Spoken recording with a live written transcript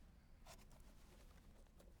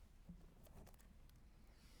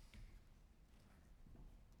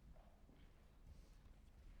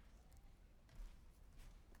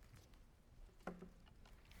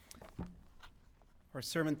Our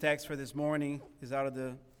sermon text for this morning is out of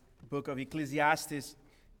the book of Ecclesiastes,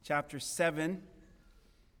 chapter 7.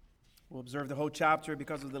 We'll observe the whole chapter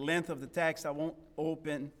because of the length of the text. I won't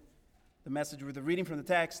open the message with a reading from the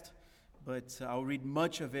text, but I'll read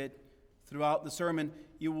much of it throughout the sermon.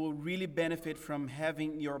 You will really benefit from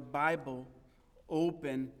having your Bible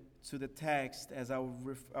open to the text, as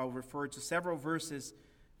I'll refer to several verses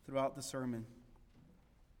throughout the sermon.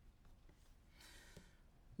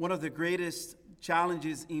 One of the greatest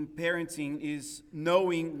challenges in parenting is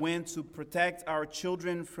knowing when to protect our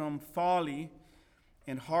children from folly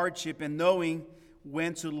and hardship, and knowing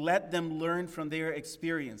when to let them learn from their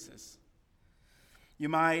experiences. You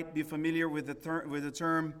might be familiar with the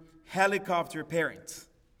term helicopter parent.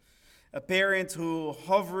 A parent who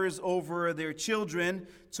hovers over their children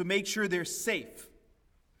to make sure they're safe.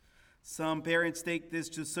 Some parents take this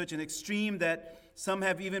to such an extreme that some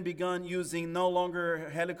have even begun using no longer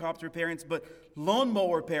helicopter parents, but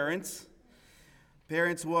lawnmower parents.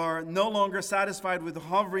 Parents who are no longer satisfied with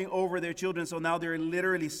hovering over their children, so now they're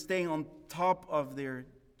literally staying on top of their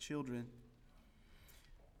children.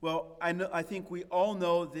 Well, I think we all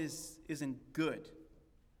know this isn't good.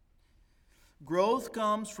 Growth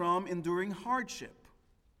comes from enduring hardship.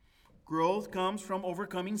 Growth comes from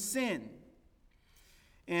overcoming sin.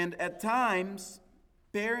 And at times,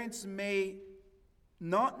 parents may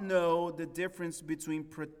not know the difference between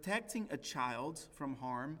protecting a child from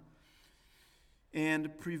harm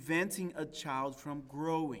and preventing a child from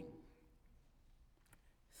growing.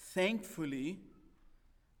 Thankfully,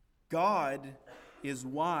 God is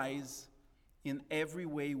wise in every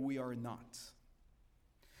way we are not.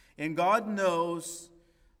 And God knows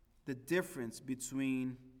the difference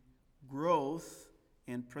between growth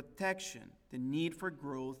and protection, the need for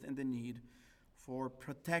growth and the need for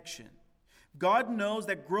protection. God knows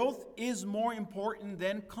that growth is more important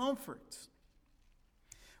than comfort.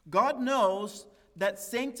 God knows that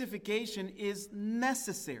sanctification is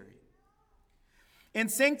necessary.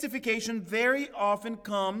 And sanctification very often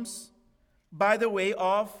comes by the way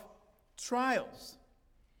of trials.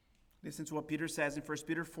 Listen to what Peter says in 1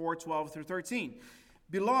 Peter 4:12 through 13.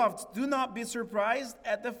 Beloved, do not be surprised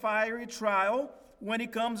at the fiery trial when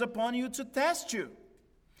it comes upon you to test you,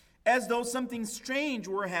 as though something strange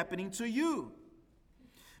were happening to you.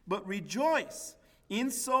 But rejoice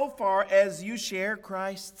insofar as you share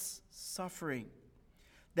Christ's suffering,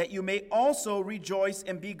 that you may also rejoice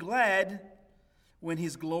and be glad when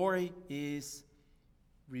his glory is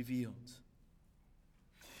revealed.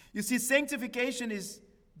 You see, sanctification is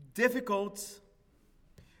difficult.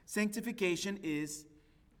 Sanctification is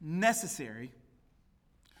necessary.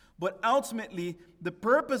 But ultimately, the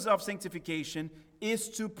purpose of sanctification is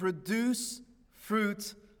to produce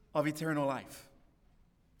fruit of eternal life.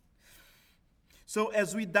 So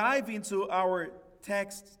as we dive into our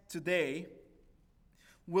text today,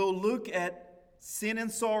 we'll look at sin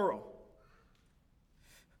and sorrow.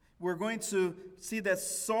 We're going to see that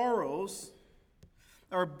sorrows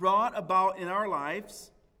are brought about in our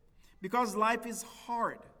lives because life is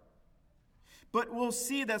hard. But we'll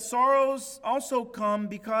see that sorrows also come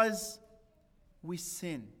because we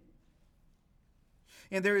sin.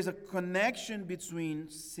 And there is a connection between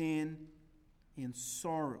sin and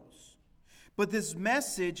sorrows. But this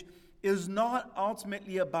message is not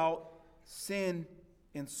ultimately about sin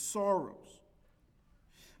and sorrows,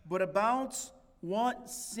 but about what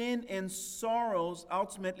sin and sorrows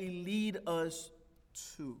ultimately lead us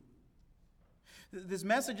to. This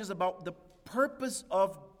message is about the purpose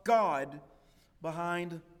of God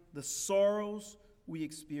behind the sorrows we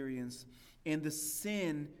experience and the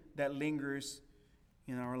sin that lingers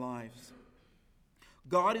in our lives.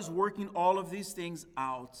 God is working all of these things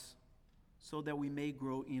out so that we may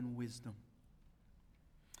grow in wisdom.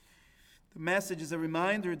 The message is a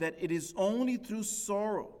reminder that it is only through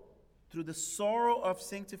sorrow, through the sorrow of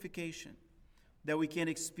sanctification, that we can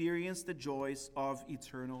experience the joys of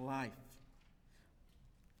eternal life.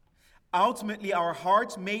 Ultimately, our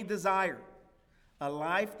hearts may desire a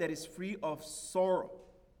life that is free of sorrow.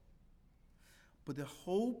 But the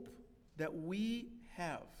hope that we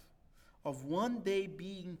have of one day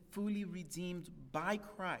being fully redeemed by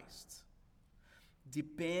Christ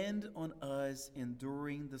depend on us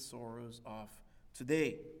enduring the sorrows of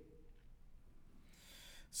today.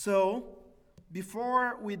 So,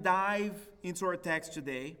 before we dive into our text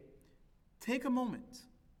today, take a moment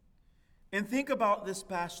and think about this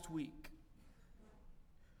past week.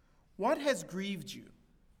 What has grieved you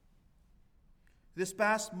this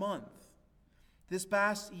past month, this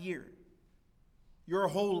past year, your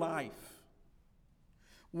whole life?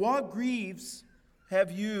 What griefs have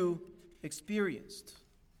you experienced?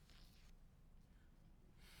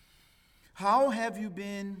 How have you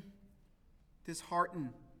been disheartened,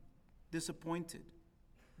 disappointed,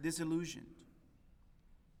 disillusioned?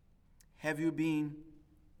 Have you been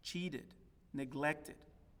cheated, neglected,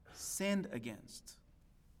 sinned against?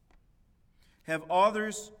 Have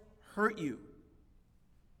others hurt you?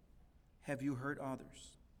 Have you hurt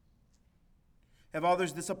others? Have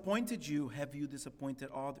others disappointed you? Have you disappointed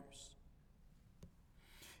others?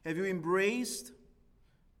 Have you embraced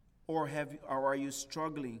or are you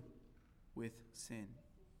struggling with sin?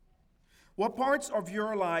 What parts of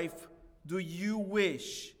your life do you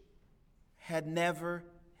wish had never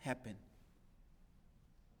happened?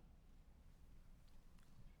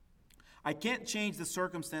 I can't change the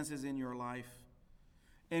circumstances in your life,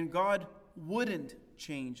 and God wouldn't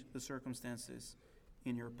change the circumstances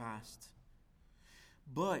in your past.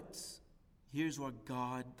 But here's what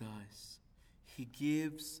God does. He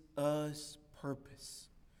gives us purpose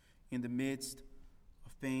in the midst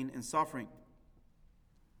of pain and suffering.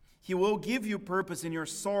 He will give you purpose in your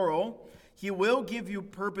sorrow. He will give you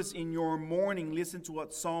purpose in your mourning. Listen to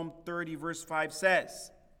what Psalm 30 verse 5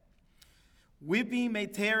 says. Weeping may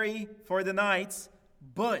tarry for the night,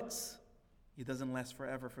 but it doesn't last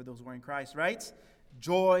forever for those who are in Christ, right?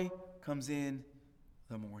 Joy comes in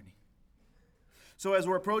the morning. So as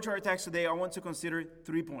we approach our text today, I want to consider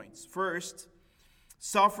 3 points. First,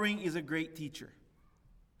 suffering is a great teacher.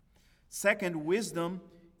 Second, wisdom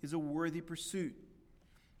is a worthy pursuit.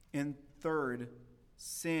 And third,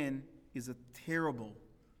 sin is a terrible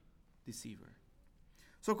deceiver.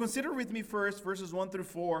 So consider with me first verses 1 through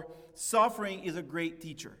 4. Suffering is a great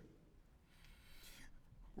teacher.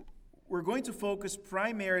 We're going to focus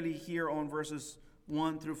primarily here on verses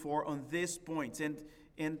 1 through 4 on this point.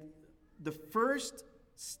 And the first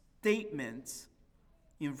statement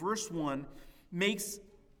in verse 1 makes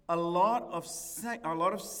a lot of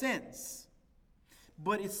sense.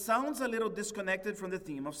 But it sounds a little disconnected from the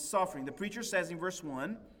theme of suffering. The preacher says in verse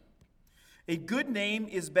 1, a good name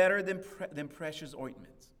is better than precious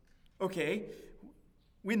ointment. Okay,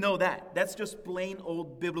 we know that. That's just plain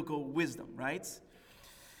old biblical wisdom, right?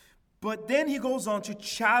 But then he goes on to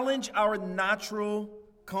challenge our natural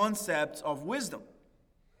concepts of wisdom.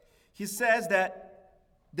 He says that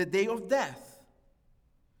the day of death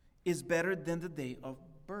is better than the day of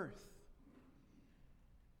birth.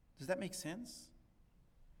 Does that make sense?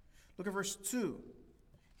 Look at verse 2.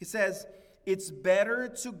 He says, it's better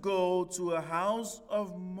to go to a house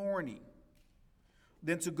of mourning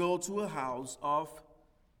than to go to a house of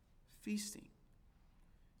feasting.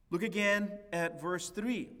 Look again at verse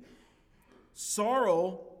 3.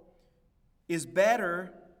 Sorrow is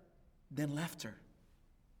better than laughter.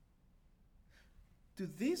 Do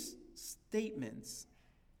these statements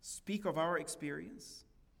speak of our experience?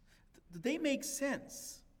 Do they make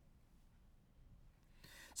sense?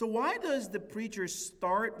 So why does the preacher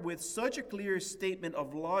start with such a clear statement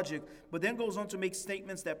of logic, but then goes on to make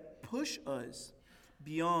statements that push us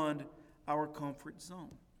beyond our comfort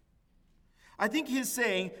zone? I think he's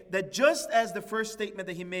saying that just as the first statement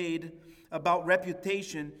that he made about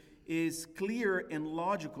reputation is clear and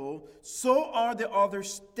logical, so are the other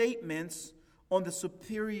statements on the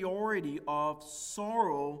superiority of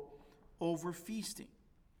sorrow over feasting.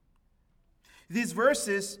 These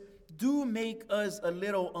verses do make us a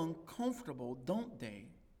little uncomfortable, don't they?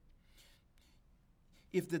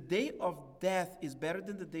 If the day of death is better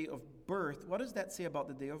than the day of birth, what does that say about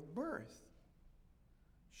the day of birth?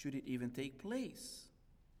 Should it even take place?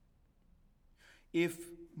 If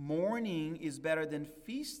mourning is better than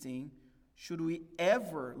feasting, should we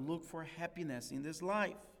ever look for happiness in this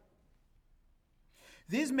life?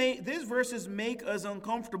 These verses make us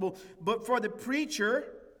uncomfortable, but for the preacher,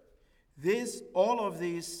 all of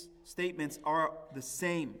these statements are the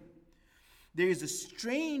same. There is a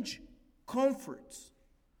strange comfort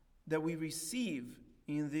that we receive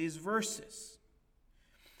in these verses.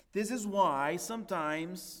 This is why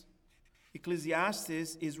sometimes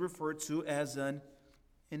Ecclesiastes is referred to as an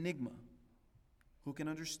enigma. Who can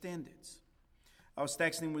understand it? I was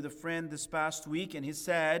texting with a friend this past week, and he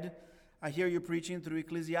said, I hear you preaching through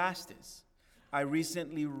Ecclesiastes. I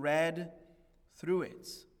recently read through it.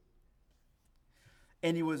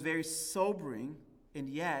 And it was very sobering and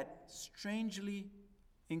yet strangely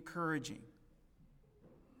encouraging.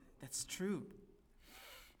 That's true.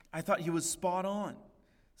 I thought he was spot on.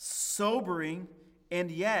 Sobering and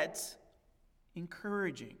yet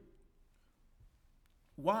encouraging.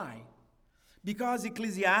 Why? Because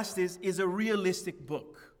Ecclesiastes is a realistic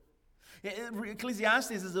book.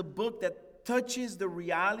 Ecclesiastes is a book that touches the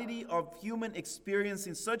reality of human experience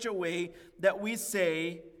in such a way that we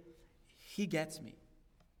say, he gets me.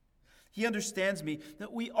 He understands me.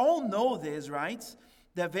 That we all know this, right?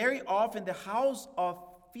 That very often the house of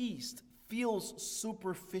feast feels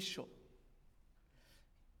superficial.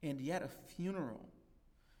 And yet a funeral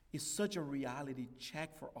is such a reality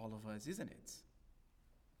check for all of us, isn't it?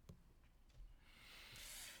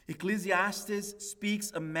 Ecclesiastes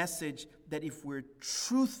speaks a message that if we're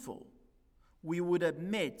truthful, we would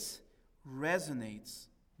admit resonates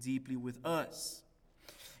deeply with us.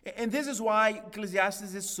 And this is why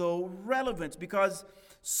Ecclesiastes is so relevant, because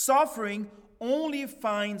suffering only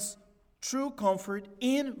finds true comfort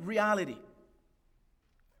in reality.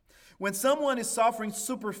 When someone is suffering,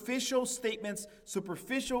 superficial statements,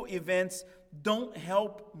 superficial events don't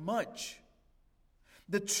help much.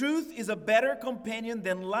 The truth is a better companion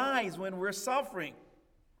than lies when we're suffering.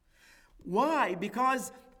 Why?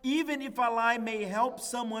 Because even if a lie may help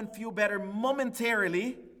someone feel better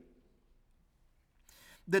momentarily,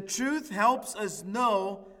 the truth helps us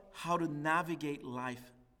know how to navigate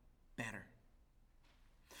life better.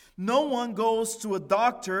 No one goes to a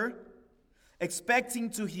doctor expecting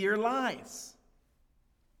to hear lies.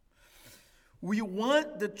 We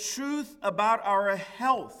want the truth about our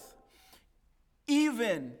health,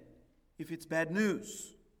 even if it's bad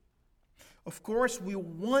news. Of course, we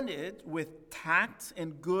want it with tact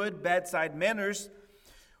and good bedside manners,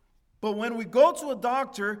 but when we go to a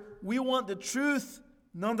doctor, we want the truth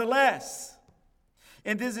nonetheless.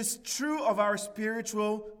 And this is true of our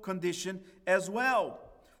spiritual condition as well.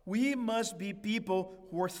 We must be people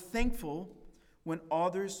who are thankful when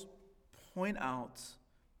others point out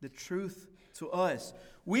the truth to us.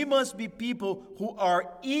 We must be people who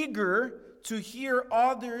are eager to hear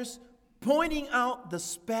others pointing out the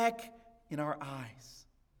speck in our eyes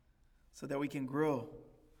so that we can grow.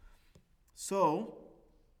 So,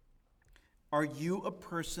 are you a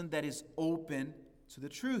person that is open to the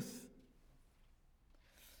truth?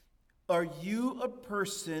 Are you a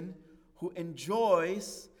person who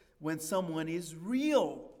enjoys when someone is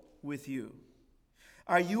real with you?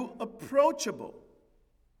 Are you approachable?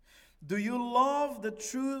 Do you love the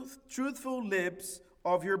truthful lips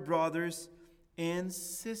of your brothers and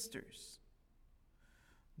sisters?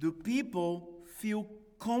 Do people feel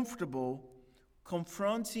comfortable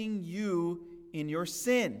confronting you in your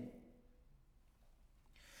sin?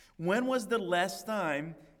 When was the last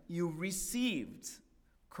time you received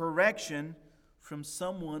correction from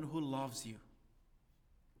someone who loves you?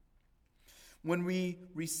 When we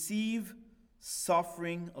receive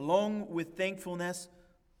suffering along with thankfulness,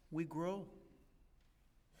 we grow.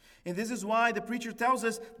 And this is why the preacher tells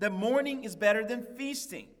us that mourning is better than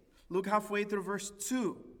feasting. Look halfway through verse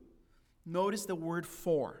 2. Notice the word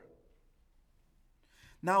for.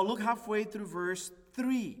 Now look halfway through verse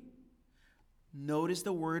 3. Notice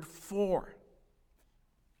the word for.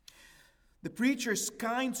 The preacher is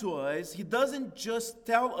kind to us. He doesn't just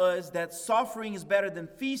tell us that suffering is better than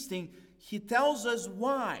feasting. He tells us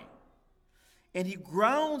why. And he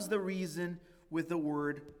grounds the reason with the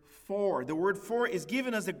word for. The word for is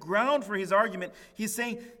giving us a ground for his argument. He's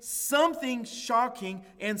saying something shocking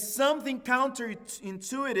and something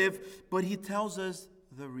counterintuitive, but he tells us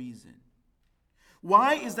the reason.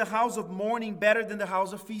 Why is the house of mourning better than the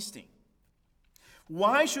house of feasting?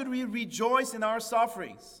 Why should we rejoice in our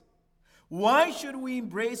sufferings? Why should we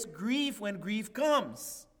embrace grief when grief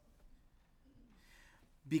comes?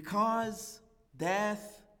 Because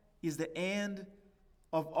death is the end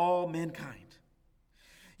of all mankind.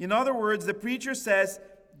 In other words, the preacher says,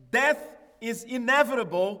 death is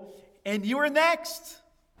inevitable and you are next.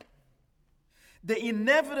 The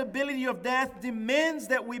inevitability of death demands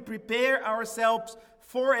that we prepare ourselves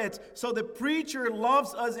for it. So the preacher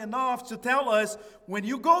loves us enough to tell us, when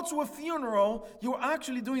you go to a funeral, you're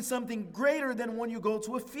actually doing something greater than when you go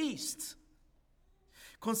to a feast.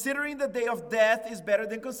 Considering the day of death is better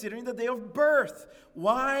than considering the day of birth.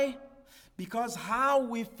 Why? Because how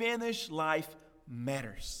we finish life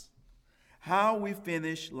matters. How we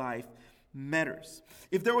finish life matters.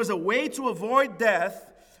 If there was a way to avoid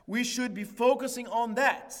death, we should be focusing on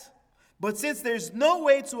that. But since there's no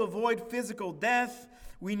way to avoid physical death,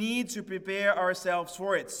 we need to prepare ourselves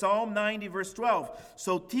for it. Psalm 90 verse 12.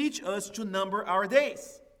 So teach us to number our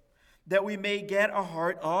days, that we may get a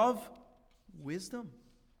heart of wisdom.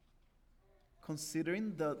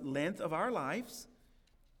 Considering the length of our lives,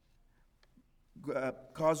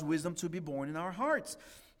 cause wisdom to be born in our hearts.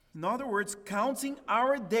 In other words, counting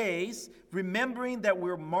our days, remembering that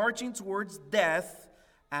we're marching towards death,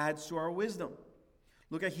 adds to our wisdom.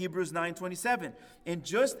 Look at Hebrews 9:27. And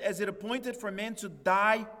just as it appointed for men to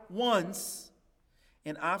die once,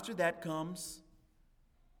 and after that comes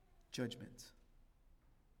judgment.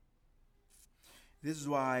 This is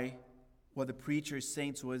why what the preacher is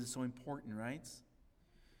saying to us is so important, right?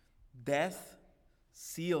 Death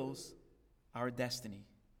seals our destiny.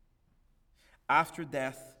 After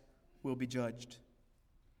death, we'll be judged.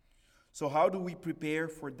 So how do we prepare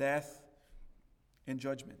for death and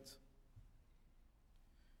judgment?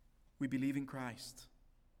 We believe in Christ,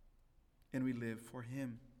 and we live for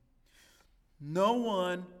Him. No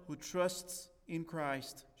one who trusts in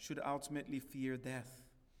Christ should ultimately fear death,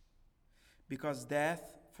 because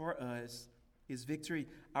death for us is victory.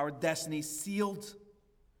 Our destiny is sealed,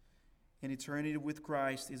 and eternity with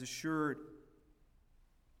Christ is assured.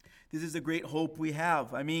 This is the great hope we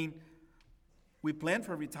have. I mean, we plan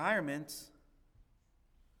for retirement,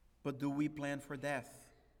 but do we plan for death?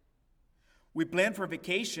 We plan for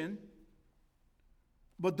vacation,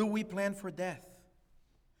 but do we plan for death?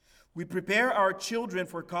 We prepare our children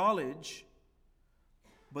for college,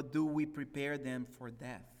 but do we prepare them for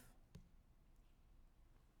death?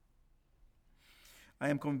 I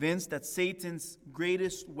am convinced that Satan's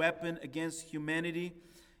greatest weapon against humanity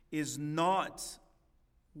is not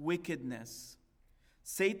wickedness.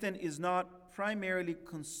 Satan is not primarily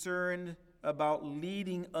concerned about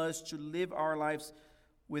leading us to live our lives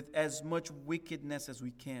with as much wickedness as we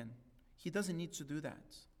can. He doesn't need to do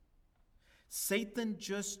that. Satan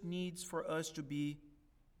just needs for us to be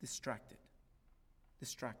distracted.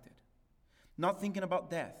 Not thinking about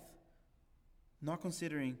death. Not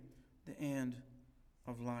considering the end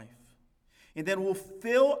of life. And then we'll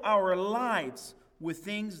fill our lives with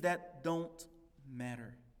things that don't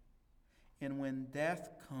matter. And when death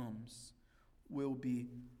comes, we'll be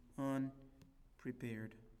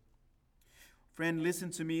unprepared. Friend, listen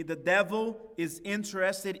to me. The devil is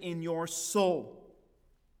interested in your soul.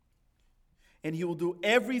 And he will do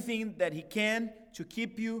everything that he can to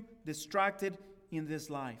keep you distracted in this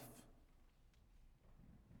life.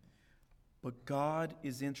 But God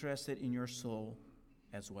is interested in your soul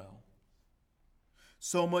as well.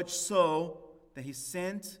 So much so that He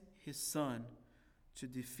sent His Son to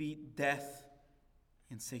defeat death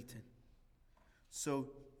and Satan, so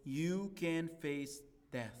you can face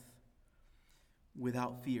death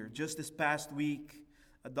without fear. Just this past week,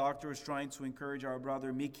 a doctor was trying to encourage our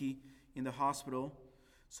brother Mickey in the hospital.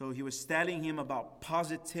 So he was telling him about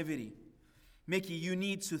positivity. Mickey, you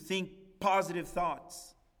need to think positive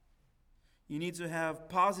thoughts. You need to have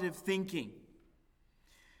positive thinking.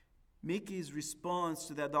 Mickey's response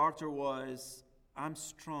to that doctor was, I'm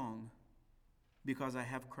strong because I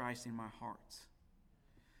have Christ in my heart.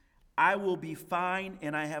 I will be fine,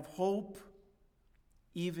 and I have hope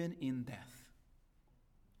even in death.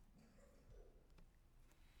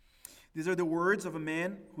 These are the words of a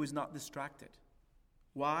man who is not distracted.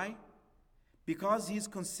 Why? Because he's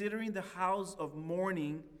considering the house of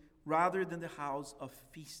mourning rather than the house of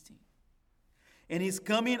feasting. And he's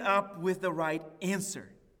coming up with the right answer.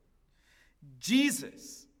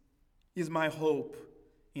 Jesus is my hope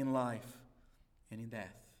in life and in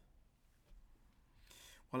death.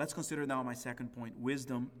 Well, let's consider now my second point.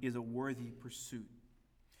 Wisdom is a worthy pursuit.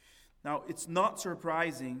 Now, it's not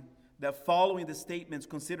surprising that following the statements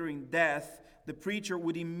considering death, the preacher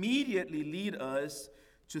would immediately lead us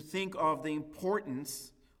to think of the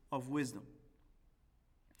importance of wisdom.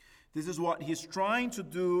 This is what he's trying to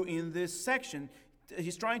do in this section.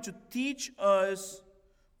 He's trying to teach us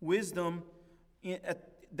wisdom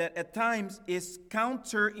that at times is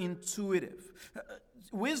counterintuitive.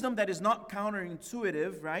 Wisdom that is not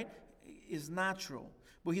counterintuitive, right, is natural.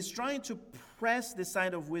 But he's trying to press the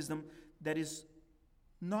side of wisdom that is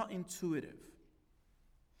not intuitive.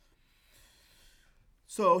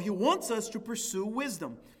 So he wants us to pursue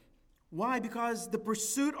wisdom. Why? Because the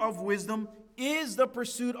pursuit of wisdom is the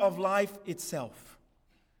pursuit of life itself.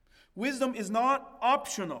 Wisdom is not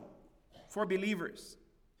optional for believers.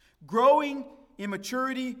 Growing in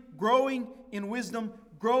maturity, growing in wisdom,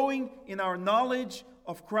 growing in our knowledge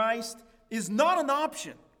of Christ is not an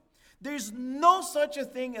option. There's no such a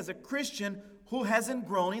thing as a Christian who hasn't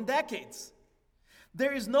grown in decades.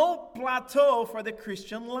 There is no plateau for the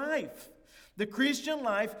Christian life. The Christian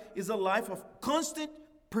life is a life of constant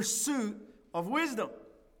pursuit of wisdom.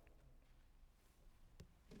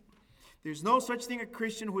 There's no such thing as a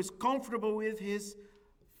Christian who is comfortable with his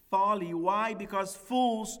folly. Why? Because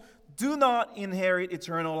fools do not inherit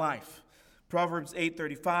eternal life. Proverbs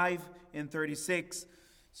 8:35 and 36,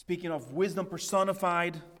 speaking of wisdom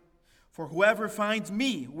personified, for whoever finds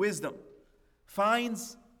me, wisdom,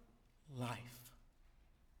 finds life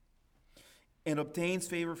and obtains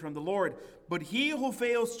favor from the Lord. But he who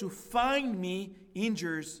fails to find me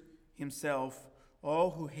injures himself.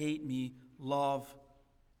 All who hate me love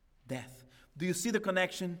death. Do you see the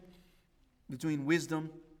connection between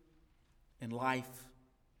wisdom and life,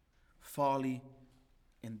 folly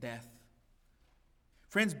and death.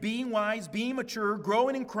 Friends, being wise, being mature,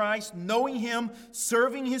 growing in Christ, knowing Him,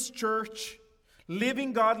 serving His church,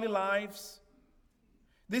 living godly lives,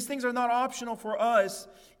 these things are not optional for us.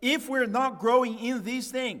 If we're not growing in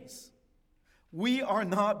these things, we are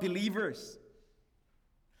not believers.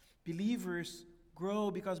 Believers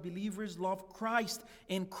grow because believers love Christ,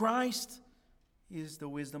 and Christ is the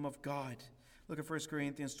wisdom of God. Look at 1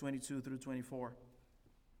 Corinthians 22 through 24.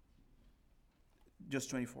 Just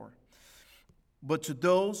 24. But to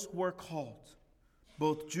those who are called,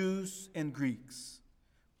 both Jews and Greeks,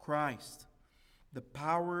 Christ, the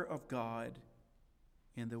power of God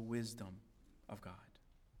and the wisdom of God.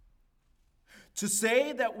 To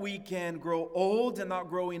say that we can grow old and not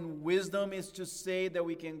grow in wisdom is to say that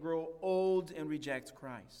we can grow old and reject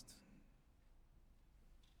Christ.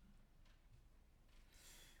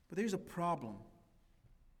 But there's a problem.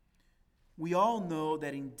 We all know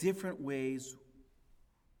that in different ways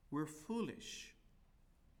we're foolish.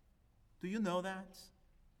 Do you know that?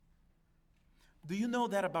 Do you know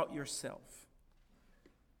that about yourself?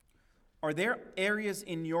 Are there areas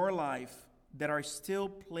in your life that are still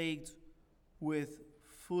plagued with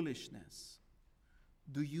foolishness?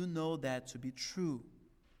 Do you know that to be true?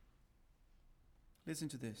 Listen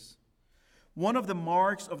to this. One of the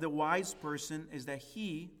marks of the wise person is that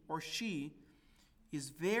he or she is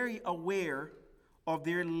very aware of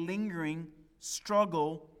their lingering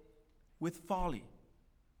struggle with folly.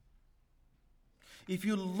 If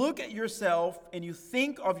you look at yourself and you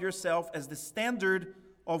think of yourself as the standard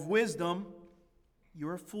of wisdom,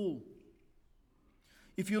 you're a fool.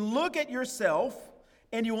 If you look at yourself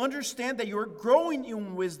and you understand that you're growing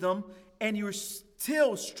in wisdom and you're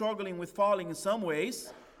still struggling with falling in some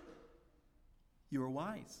ways, you're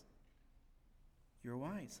wise. You're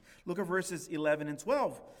wise. Look at verses 11 and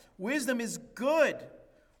 12. Wisdom is good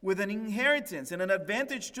with an inheritance and an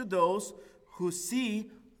advantage to those who see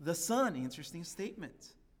the sun. Interesting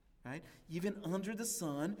statement. Right? Even under the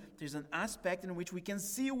sun, there's an aspect in which we can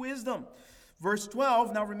see wisdom. Verse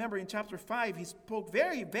 12, now remember in chapter 5, he spoke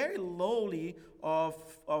very, very lowly of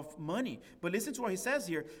money. But listen to what he says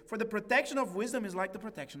here. For the protection of wisdom is like the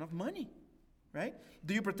protection of money. Right?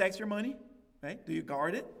 Do you protect your money? Right? Do you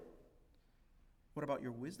guard it? What about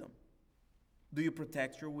your wisdom? Do you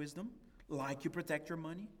protect your wisdom like you protect your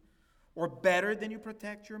money? Or better than you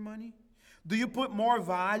protect your money? Do you put more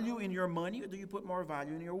value in your money or do you put more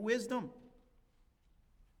value in your wisdom?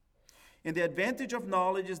 And the advantage of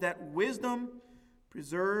knowledge is that wisdom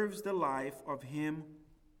preserves the life of him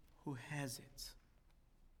who has it.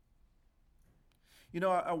 You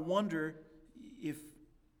know, I wonder if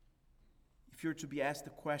you're to be asked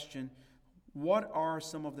the question, what are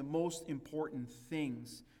some of the most important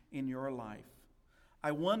things in your life?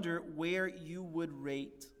 I wonder where you would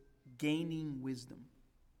rate gaining wisdom.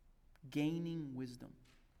 Gaining wisdom.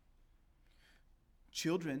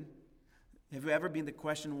 Children, have you ever been the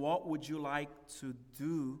question, what would you like to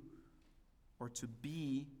do or to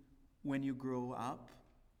be when you grow up?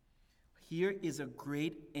 Here is a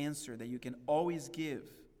great answer that you can always give.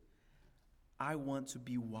 I want to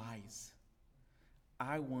be wise.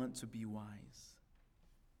 I want to be wise.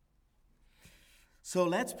 So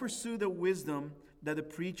let's pursue the wisdom that the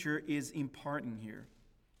preacher is imparting here.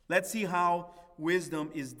 Let's see how wisdom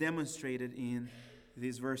is demonstrated in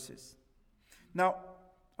these verses. Now,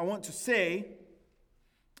 I want to say,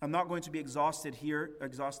 I'm not going to be exhaustive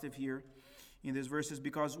here in these verses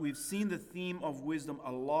because we've seen the theme of wisdom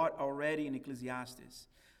a lot already in Ecclesiastes.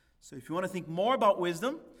 So if you want to think more about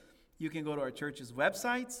wisdom, you can go to our church's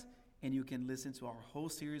website and you can listen to our whole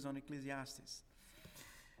series on Ecclesiastes.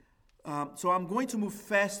 So I'm going to move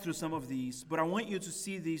fast through some of these, but I want you to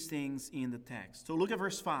see these things in the text. So look at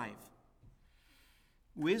verse 5.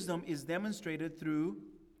 Wisdom is demonstrated through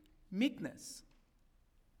meekness.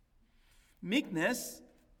 Meekness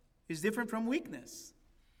is different from weakness.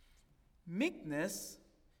 Meekness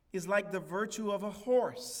is like the virtue of a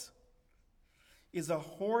horse. Does a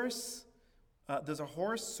horse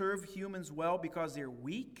serve humans well because they're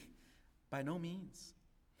weak? By no means.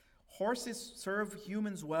 Horses serve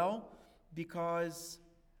humans well because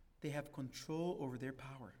they have control over their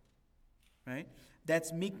power. Right?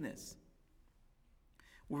 That's meekness.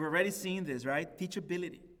 We've already seen this, right?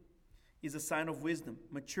 Teachability is a sign of wisdom,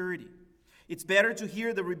 maturity. It's better to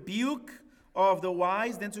hear the rebuke of the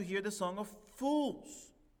wise than to hear the song of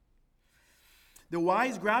fools. The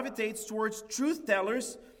wise gravitates towards truth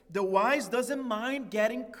tellers. The wise doesn't mind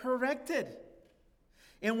getting corrected.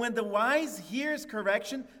 And when the wise hears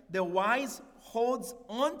correction, the wise holds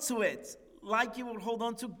on to it like he would hold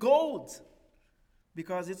on to gold.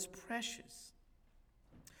 because it's precious.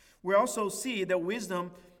 We also see that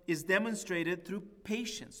wisdom is demonstrated through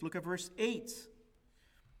patience. Look at verse 8.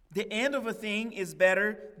 The end of a thing is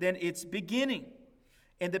better than its beginning,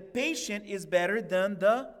 and the patient is better than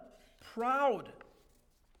the proud.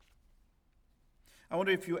 I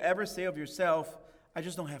wonder if you ever say of yourself, I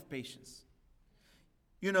just don't have patience.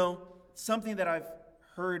 You know, something that I've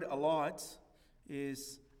heard a lot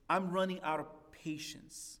is, I'm running out of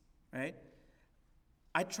patience, right?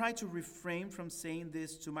 I try to refrain from saying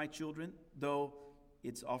this to my children, though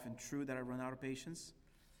it's often true that I run out of patience.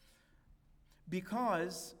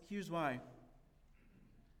 Because, here's why.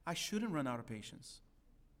 I shouldn't run out of patience.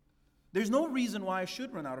 There's no reason why I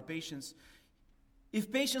should run out of patience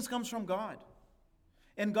if patience comes from God.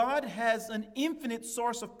 And God has an infinite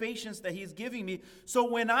source of patience that He's giving me. So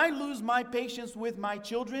when I lose my patience with my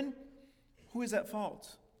children, who is at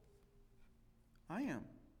fault? I am.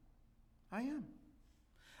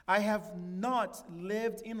 I have not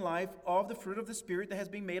lived in life of the fruit of the Spirit that has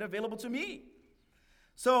been made available to me.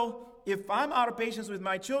 So if I'm out of patience with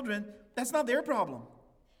my children, that's not their problem.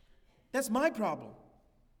 That's my problem,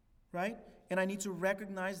 right? And I need to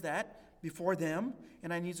recognize that before them,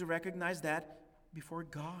 and I need to recognize that before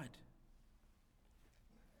God.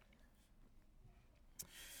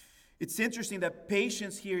 It's interesting that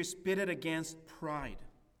patience here is pitted against pride.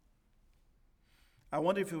 I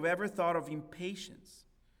wonder if you've ever thought of impatience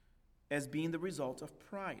as being the result of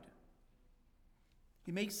pride.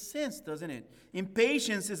 It makes sense, doesn't it?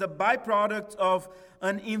 Impatience is a byproduct of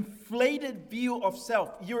an inflated view of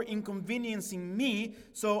self. You're inconveniencing me,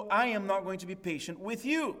 so I am not going to be patient with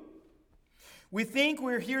you. We think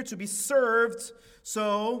we're here to be served,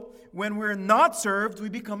 so when we're not served, we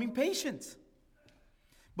become impatient.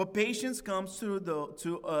 But patience comes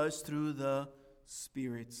to us through the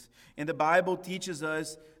Spirit. And the Bible teaches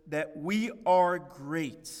us that we are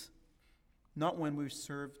great, not when we're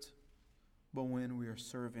served, but when we are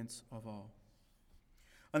servants of all.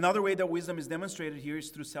 Another way that wisdom is demonstrated here is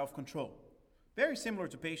through self-control. Very similar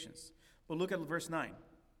to patience. But look at verse 9.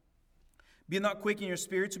 Be not quick in your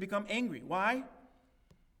spirit to become angry. Why?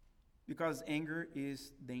 Because anger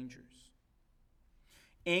is dangerous.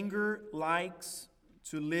 Anger likes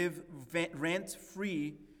to live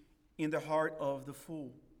rent-free in the heart of the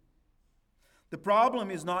fool. The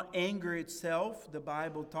problem is not anger itself. The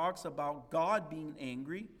Bible talks about God being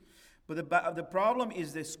angry. But the problem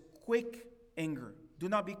is this quick anger. Do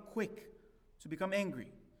not be quick to become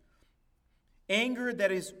angry. Anger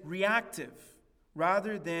that is reactive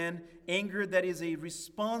rather than anger that is a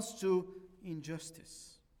response to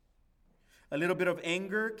injustice. A little bit of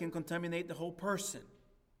anger can contaminate the whole person.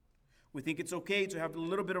 We think it's okay to have a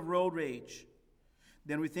little bit of road rage.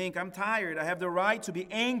 Then we think, I'm tired. I have the right to be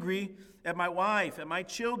angry at my wife, at my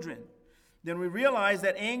children. Then we realize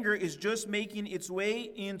that anger is just making its way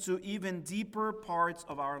into even deeper parts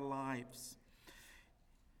of our lives.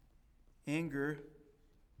 Anger,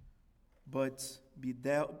 but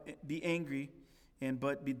be angry,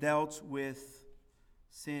 but be dealt with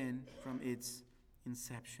sin from its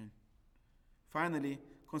inception. Finally,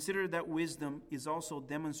 consider that wisdom is also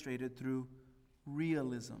demonstrated through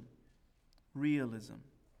realism. Realism.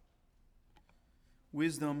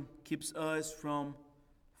 Wisdom keeps us from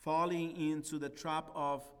falling into the trap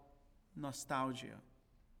of nostalgia.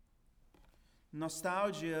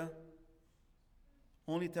 Nostalgia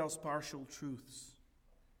only tells partial truths.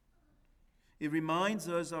 It reminds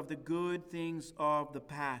us of the good things of the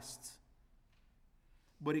past,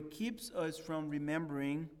 but it keeps us from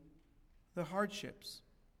remembering the hardships.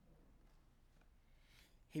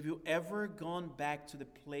 Have you ever gone back to the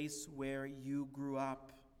place where you grew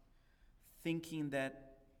up thinking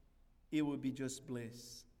that it would be just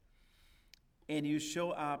bliss? And you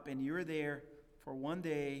show up and you're there for one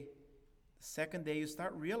day, the second day you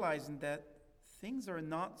start realizing that things are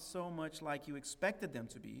not so much like you expected them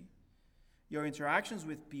to be. Your interactions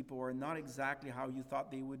with people are not exactly how you thought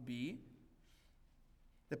they would be.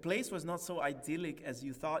 The place was not so idyllic as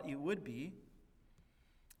you thought it would be.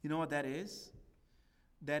 You know what that is?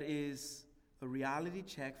 That is a reality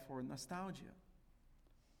check for nostalgia.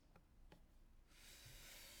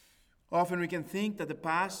 Often we can think that the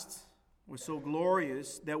past was so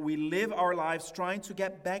glorious that we live our lives trying to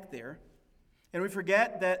get back there, and we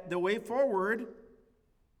forget that the way forward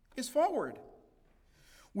is forward.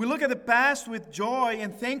 We look at the past with joy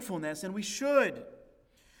and thankfulness, and we should.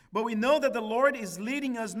 But we know that the Lord is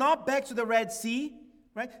leading us not back to the Red Sea,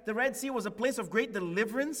 right? The Red Sea was a place of great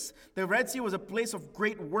deliverance. The Red Sea was a place of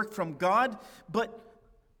great work from God. But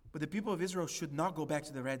the people of Israel should not go back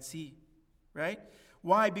to the Red Sea, right?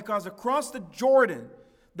 Why? Because across the Jordan,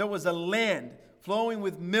 there was a land flowing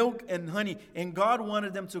with milk and honey. And God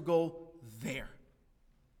wanted them to go there.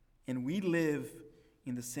 And we live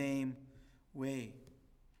in the same way.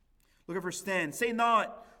 Look at verse 10. Say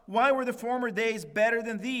not, why were the former days better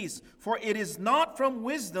than these? For it is not from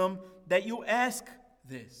wisdom that you ask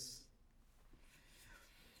this.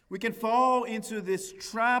 We can fall into this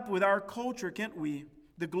trap with our culture, can't we?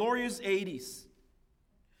 The glorious 80s.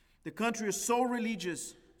 The country is so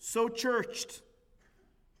religious, so churched.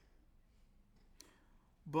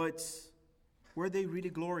 But were they really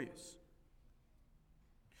glorious?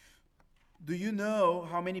 Do you know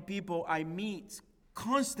how many people I meet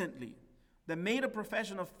constantly that made a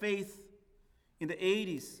profession of faith in the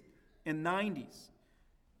 80s and 90s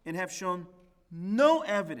and have shown no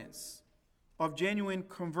evidence of genuine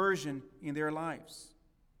conversion in their lives?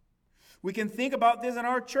 We can think about this in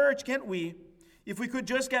our church, can't we? If we could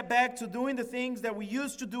just get back to doing the things that we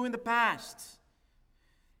used to do in the past.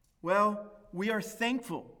 Well, we are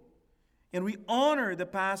thankful and we honor the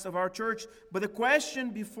past of our church. But the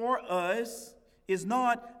question before us is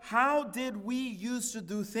not how did we used to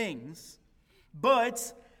do things,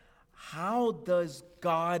 but how does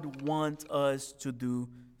God want us to do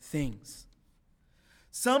things?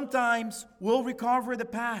 Sometimes we'll recover the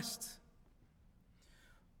past.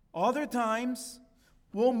 Other times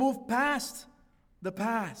we'll move past the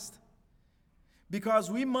past.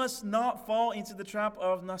 Because we must not fall into the trap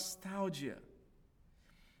of nostalgia.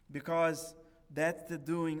 Because that's the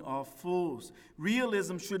doing of fools.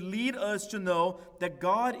 Realism should lead us to know that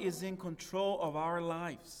God is in control of our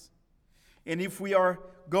lives. And if we are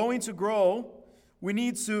going to grow, we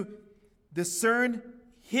need to discern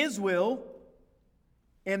His will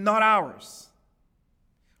and not ours.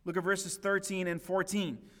 Look at verses 13 and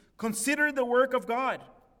 14. Consider the work of God.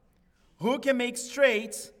 Who can make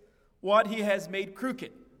straight what He has made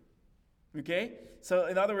crooked? Okay? So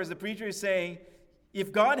in other words, the preacher is saying,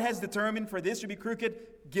 if God has determined for this to be crooked,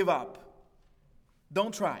 give up.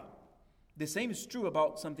 Don't try. The same is true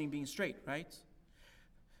about something being straight, right?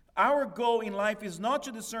 Our goal in life is not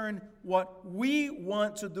to discern what we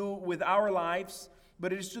want to do with our lives,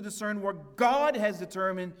 but it is to discern what God has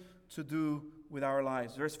determined to do with our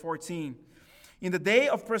lives. Verse 14. In the day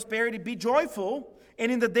of prosperity, be joyful,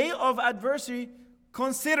 and in the day of adversity,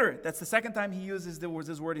 consider. That's the second time he uses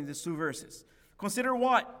this word in these two verses. Consider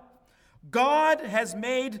what? God has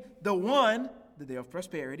made the one, the day of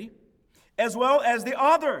prosperity, as well as the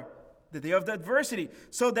other, the day of the adversity,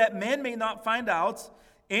 so that man may not find out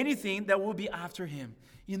anything that will be after him.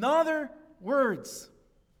 In other words,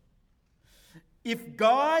 if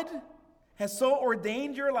God has so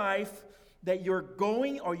ordained your life that you're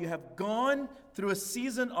going or you have gone through a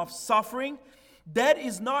season of suffering, that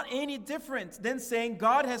is not any different than saying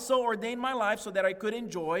God has so ordained my life so that I could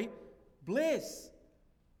enjoy bliss.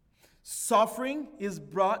 Suffering is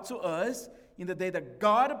brought to us in the day that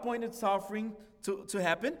God appointed suffering to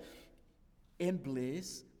happen, and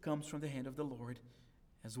bliss comes from the hand of the Lord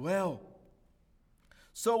as well.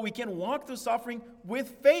 So we can walk through suffering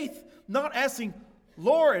with faith, not asking,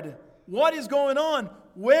 Lord, what is going on?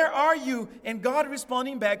 Where are you? And God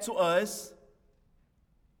responding back to us,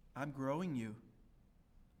 I'm growing you.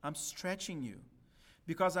 I'm stretching you.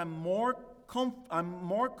 Because I'm more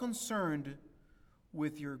concerned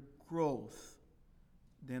with your growth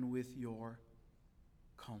than with your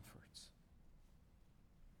comforts.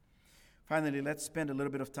 Finally, let's spend a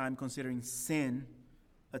little bit of time considering sin,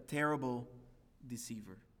 a terrible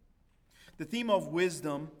deceiver. The theme of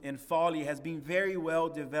wisdom and folly has been very well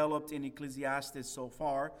developed in Ecclesiastes so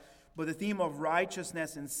far, but the theme of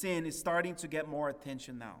righteousness and sin is starting to get more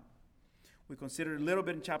attention now. We considered a little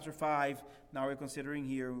bit in chapter 5. Now we're considering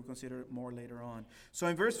here. We'll consider it more later on. So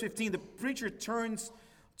in verse 15, the preacher turns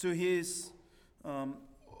to his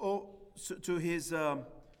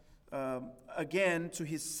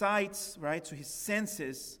sights, right, to his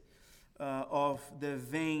senses of the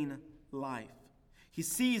vain life. He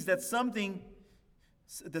sees that sometimes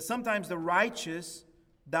the righteous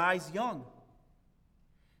dies young,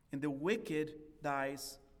 and the wicked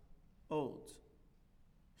dies old.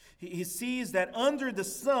 He sees that under the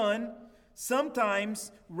sun,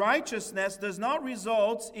 sometimes righteousness does not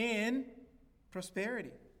result in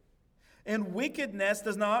prosperity, and wickedness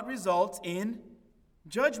does not result in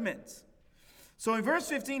judgment. So in verse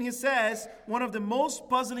 15, he says one of the most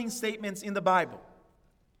puzzling statements in the Bible.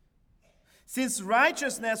 Since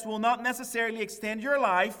righteousness will not necessarily extend your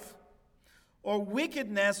life, or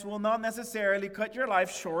wickedness will not necessarily cut your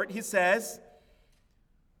life short, he says,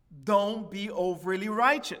 don't be overly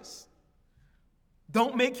righteous.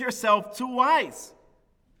 Don't make yourself too wise.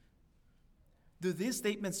 Do these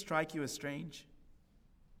statements strike you as strange?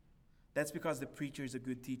 That's because the preacher is a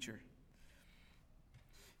good teacher.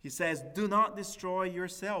 He says, do not destroy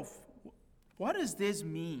yourself. What does this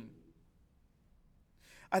mean?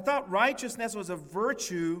 I thought righteousness was a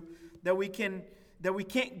virtue that we can't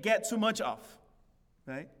get too much of,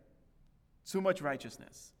 right? Too much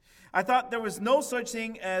righteousness. I thought there was no such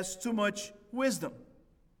thing as too much wisdom.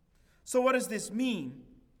 So what does this mean?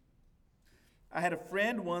 I had a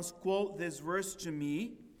friend once quote this verse to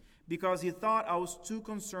me because he thought I was too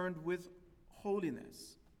concerned with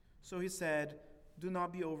holiness. So he said, do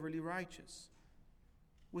not be overly righteous.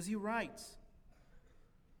 Was he right?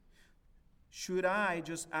 Should I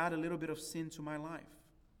just add a little bit of sin to my life?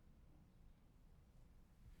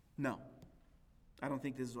 No. I don't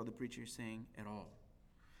think this is what the preacher is saying at all.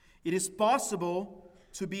 It is possible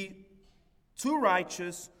to be too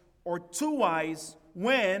righteous or too wise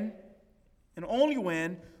when, and only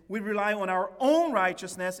when, we rely on our own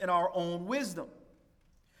righteousness and our own wisdom.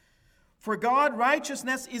 For God,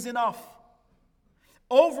 righteousness is enough.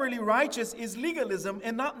 Overly righteous is legalism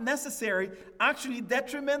and not necessary, actually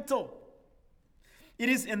detrimental. It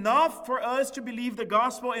is enough for us to believe the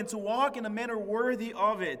gospel and to walk in a manner worthy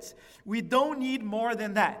of it. We don't need more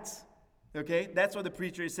than that. Okay? That's what the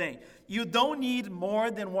preacher is saying. You don't need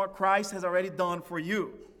more than what Christ has already done for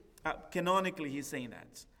you. Canonically, he's saying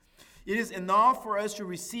that. It is enough for us to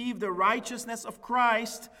receive the righteousness of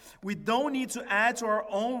Christ. We don't need to add to our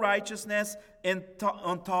own righteousness and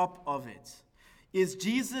on top of it. Is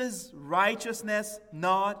Jesus' righteousness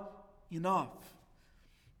not enough?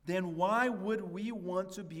 Then why would we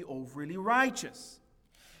want to be overly righteous?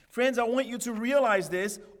 Friends, I want you to realize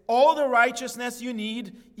this. All the righteousness you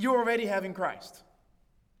need, you already have in Christ.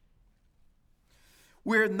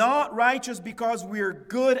 We're not righteous because we're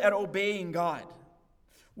good at obeying God.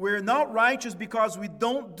 We're not righteous because we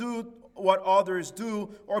don't do what others do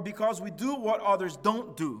or because we do what others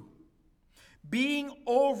don't do. Being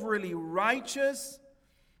overly righteous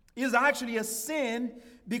is actually a sin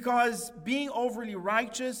because being overly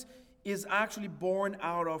righteous is actually born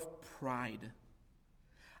out of pride.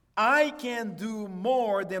 I can do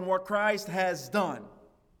more than what Christ has done.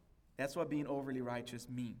 That's what being overly righteous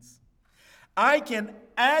means. I can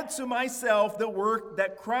add to myself the work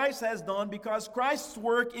that Christ has done because Christ's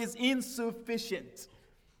work is insufficient.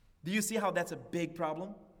 Do you see how that's a big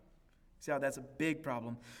problem? See how that's a big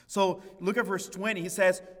problem. So look at verse 20. He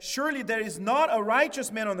says, surely there is not a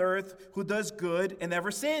righteous man on earth who does good and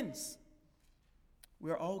never sins.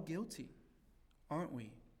 We are all guilty, aren't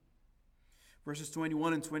we? Verses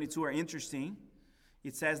 21 and 22 are interesting.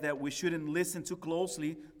 It says that we shouldn't listen too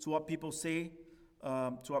closely to what people say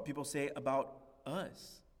about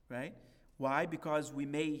us, right? Why? Because we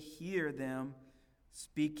may hear them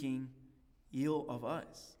speaking ill of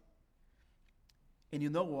us. And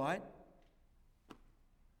you know what?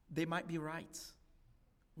 They might be right.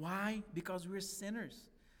 Why? Because we're sinners.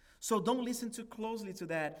 So don't listen too closely to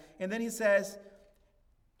that. And then he says,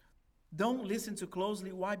 don't listen too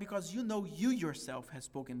closely. Why? Because you know you yourself have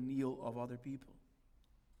spoken ill of other people.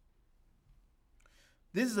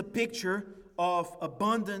 This is a picture of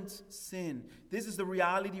abundant sin. This is the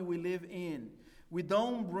reality we live in. We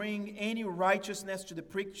don't bring any righteousness to the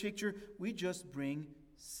picture. We just bring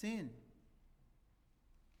sin.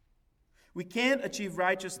 We can't achieve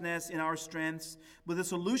righteousness in our strengths, but the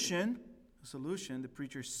solution, the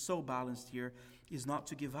preacher is so balanced here, is not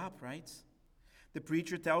to give up, right? The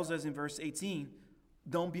preacher tells us in verse 18,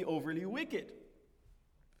 don't be overly wicked.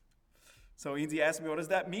 So Indy asked me, what does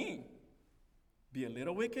that mean? Be a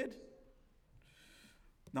little wicked?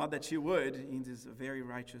 Not that she would. Indy is a very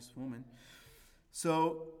righteous woman.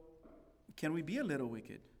 So, can we be a little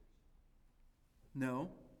wicked? No.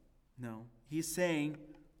 He's saying,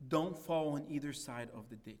 don't fall on either side of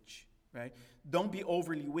the ditch, right? Don't be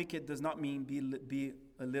overly wicked does not mean be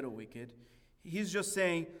a little wicked. He's just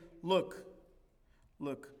saying, look,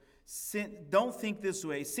 don't think this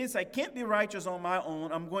way. Since I can't be righteous on my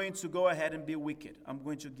own, I'm going to go ahead and be wicked. I'm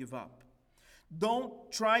going to give up. Don't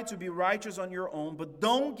try to be righteous on your own, but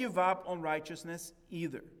don't give up on righteousness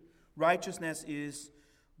either. Righteousness is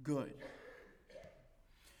good.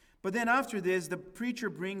 But then after this, the preacher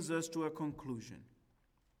brings us to a conclusion.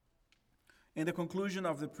 And the conclusion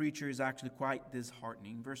of the preacher is actually quite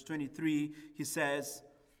disheartening. Verse 23, he says,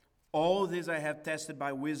 all this I have tested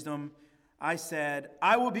by wisdom. I said,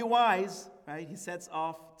 I will be wise. Right? He sets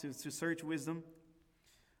off to search wisdom.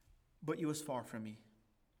 But it was far from me.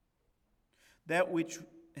 That which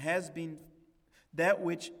has been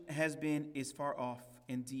is far off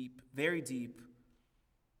and deep, very deep.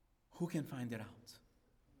 Who can find it out?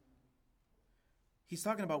 He's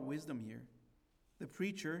talking about wisdom here. The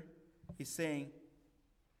preacher is saying,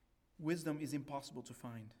 wisdom is impossible to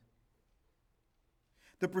find.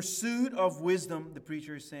 The pursuit of wisdom, the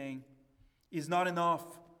preacher is saying, is not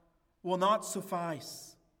enough, will not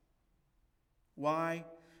suffice. Why?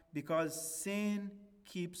 Because sin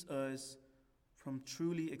keeps us from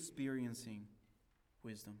truly experiencing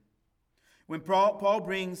wisdom. When Paul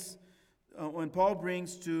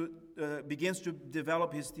begins to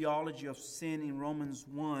develop his theology of sin in Romans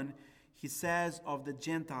 1, he says of the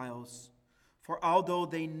Gentiles, "For although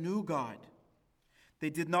they knew God, they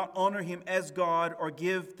did not honor him as God or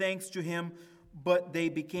give thanks to him, but they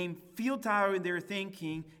became futile in their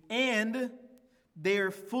thinking, and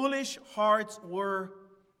their foolish hearts were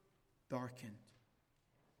darkened.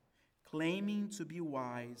 Claiming to be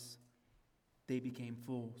wise, they became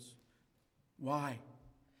fools." Why?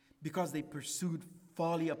 Because they pursued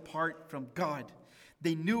folly apart from God.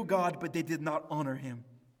 They knew God, but they did not honor him.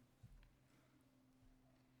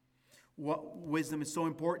 Wisdom is so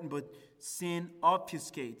important, but sin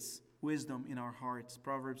obfuscates wisdom in our hearts.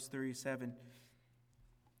 Proverbs 37,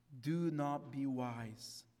 "Do not be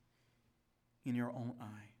wise in your own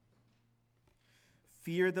eye.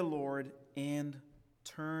 Fear the Lord and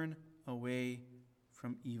turn away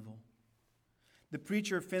from evil." The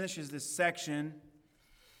preacher finishes this section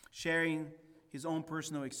sharing his own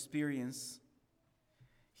personal experience.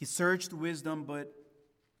 He searched wisdom, but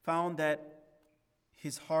found that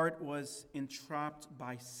his heart was entrapped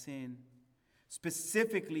by sin.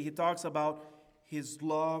 Specifically, he talks about his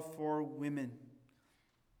love for women.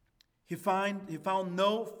 He found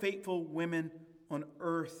no faithful women on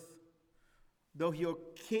earth, though he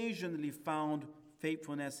occasionally found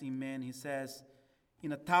faithfulness in men. He says,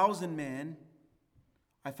 "In 1,000 men,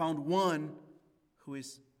 I found one who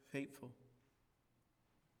is faithful."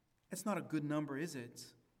 That's not a good number, is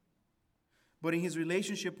it? But in his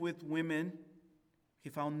relationship with women, he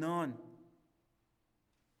found none.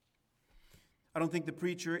 I don't think the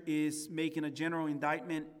preacher is making a general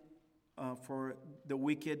indictment for the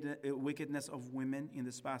wickedness of women in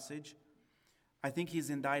this passage. I think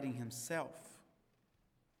he's indicting himself.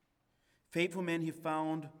 Faithful men, he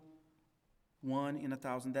found one in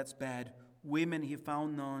 1,000. That's bad. Women, he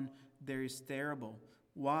found none. There is terrible.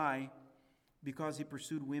 Why? Because he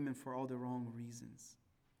pursued women for all the wrong reasons.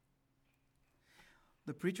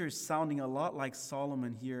 The preacher is sounding a lot like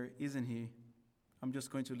Solomon here, isn't he? I'm just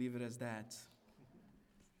going to leave it as that.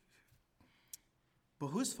 But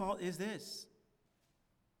whose fault is this?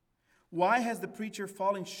 Why has the preacher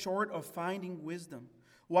fallen short of finding wisdom?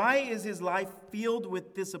 Why is his life filled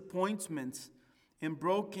with disappointments and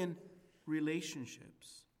broken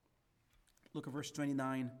relationships? Look at verse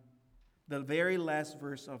 29, the very last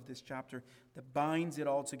verse of this chapter that binds it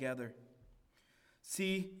all together.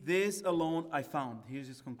 "See, this alone I found." Here's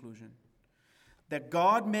his conclusion. "That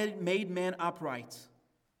God made man upright,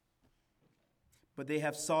 but they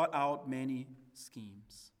have sought out many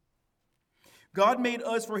schemes. God made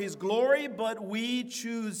us for his glory, but we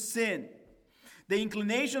choose sin. The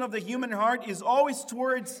inclination of the human heart is always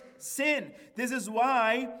towards sin. This is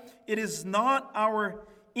why it is not our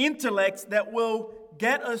intellect that will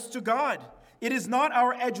get us to God. It is not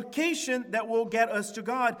our education that will get us to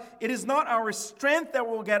God. It is not our strength that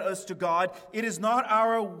will get us to God. It is not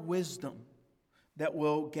our wisdom that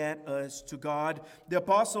will get us to God. The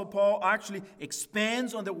Apostle Paul actually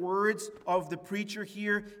expands on the words of the preacher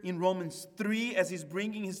here in Romans 3 as he's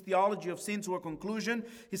bringing his theology of sin to a conclusion.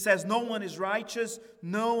 He says, "No one is righteous,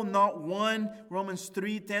 no, not one." Romans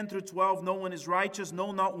 3, 10 through 12, "No one is righteous,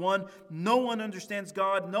 no, not one. No one understands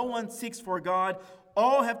God, no one seeks for God.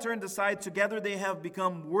 All have turned aside, together they have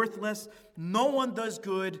become worthless. No one does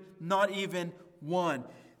good, not even one."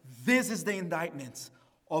 This is the indictment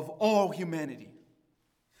of all humanity.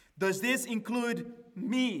 Does this include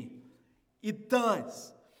me? It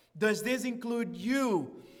does. Does this include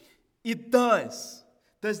you? It does.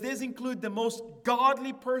 Does this include the most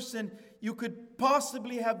godly person you could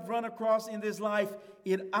possibly have run across in this life?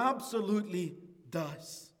 It absolutely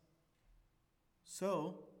does.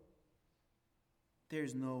 So,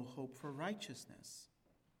 there's no hope for righteousness,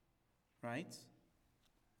 right?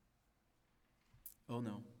 Oh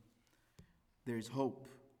no, there is hope.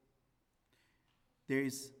 There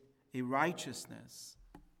is a righteousness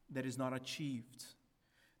that is not achieved.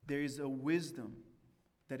 There is a wisdom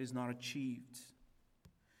that is not achieved.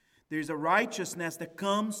 There is a righteousness that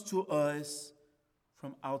comes to us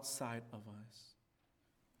from outside of us.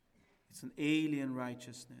 It's an alien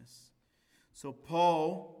righteousness. So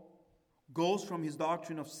Paul goes from his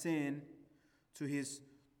doctrine of sin to his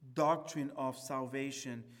doctrine of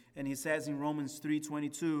salvation. And he says in Romans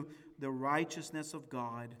 3:22, "The righteousness of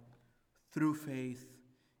God through faith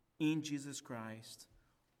in Jesus Christ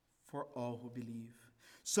for all who believe.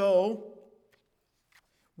 So,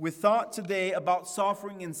 we thought today about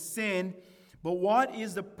suffering and sin, but what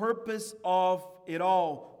is the purpose of it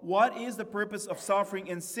all? What is the purpose of suffering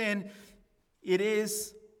and sin? It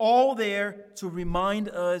is all there to remind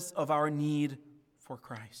us of our need for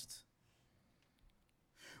Christ.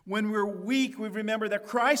 When we're weak, we remember that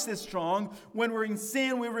Christ is strong. When we're in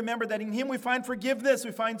sin, we remember that in Him we find forgiveness,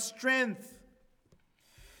 we find strength.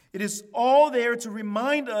 It is all there to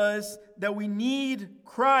remind us that we need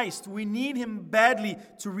Christ. We need Him badly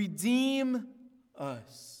to redeem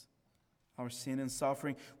us, our sin and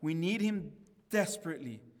suffering. We need Him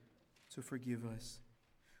desperately to forgive us.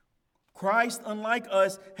 Christ, unlike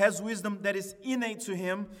us, has wisdom that is innate to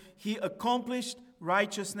Him. He accomplished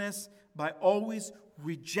righteousness by always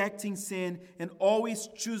rejecting sin and always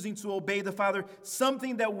choosing to obey the Father,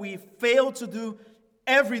 something that we fail to do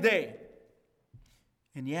every day.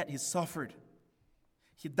 And yet He suffered.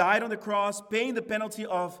 He died on the cross, paying the penalty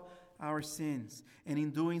of our sins. And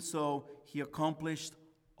in doing so, He accomplished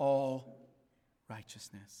all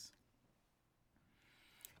righteousness.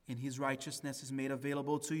 And His righteousness is made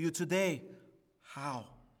available to you today. How?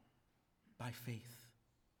 By faith.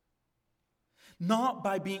 Not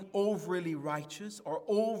by being overly righteous or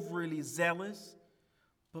overly zealous,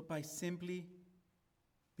 but by simply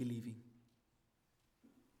believing.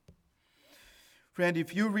 Friend,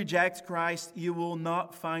 if you reject Christ, you will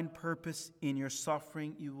not find purpose in your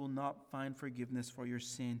suffering. You will not find forgiveness for your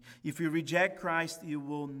sin. If you reject Christ, you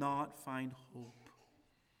will not find hope.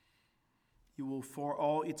 You will for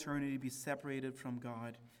all eternity be separated from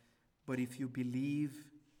God. But if you believe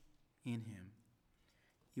in Him,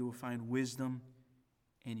 you will find wisdom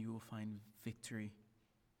and you will find victory.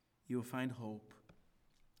 You will find hope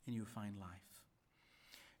and you will find life.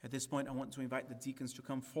 At this point, I want to invite the deacons to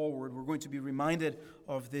come forward. We're going to be reminded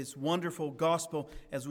of this wonderful gospel as we